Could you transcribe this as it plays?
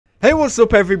Hey, what's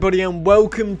up everybody, and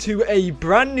welcome to a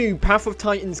brand new Path of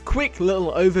Titans quick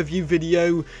little overview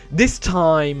video. This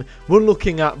time we're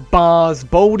looking at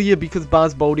Barsboldia, because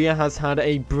Barsboldia has had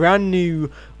a brand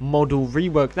new model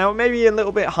rework. Now it may be a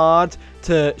little bit hard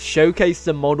to showcase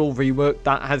the model rework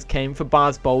that has came for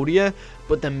Barsboldia,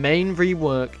 but the main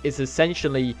rework is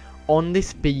essentially on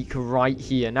this beak right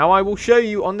here. Now I will show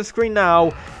you on the screen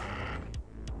now.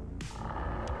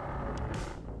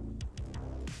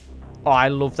 Oh, I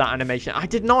love that animation. I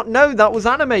did not know that was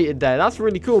animated there. That's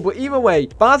really cool. But either way,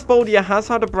 Barsboldia has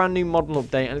had a brand new model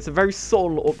update, and it's a very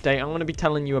subtle update. I'm going to be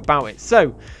telling you about it.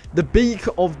 So, the beak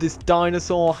of this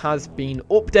dinosaur has been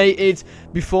updated.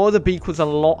 Before, the beak was a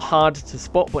lot harder to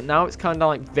spot, but now it's kind of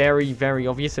like very, very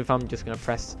obvious. If I'm just going to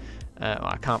press...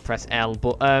 I can't press L,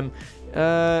 but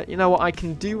you know what I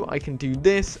can do? I can do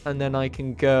this, and then I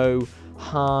can go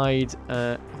hide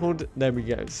hood. There we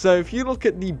go. So if you look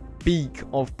at the beak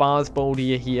of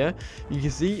Barsboldia here, you can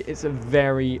see it's a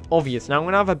very obvious. Now I'm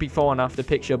gonna have a before and after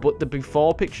picture, but the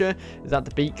before picture is that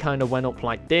the beak kind of went up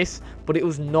like this, but it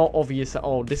was not obvious at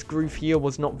all. This groove here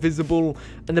was not visible,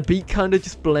 and the beak kind of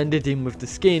just blended in with the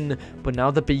skin. But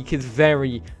now the beak is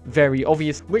very, very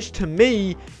obvious, which to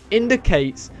me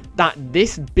indicates that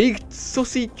this big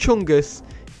sussy chungus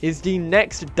is the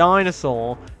next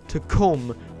dinosaur to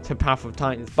come to Path of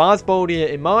Titans. Barsboldia,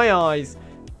 in my eyes,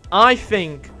 I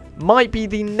think might be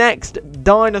the next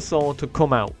dinosaur to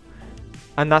come out,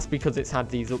 and that's because it's had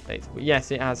these updates. But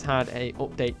yes, it has had a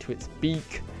update to its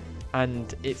beak,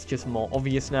 and it's just more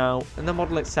obvious now. And the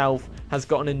model itself has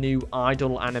gotten a new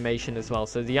idle animation as well.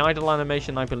 So the idle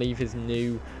animation, I believe, is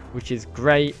new, which is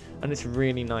great, and it's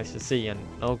really nice to see. And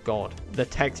oh god, the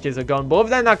textures are gone. But other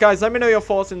than that, guys, let me know your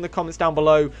thoughts in the comments down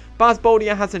below.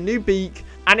 Barsboldia has a new beak,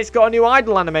 and it's got a new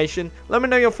idle animation. Let me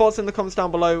know your thoughts in the comments down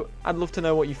below. I'd love to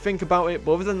know what you think about it.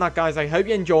 But other than that, guys, I hope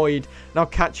you enjoyed, and I'll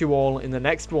catch you all in the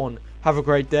next one. Have a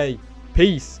great day.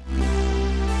 Peace.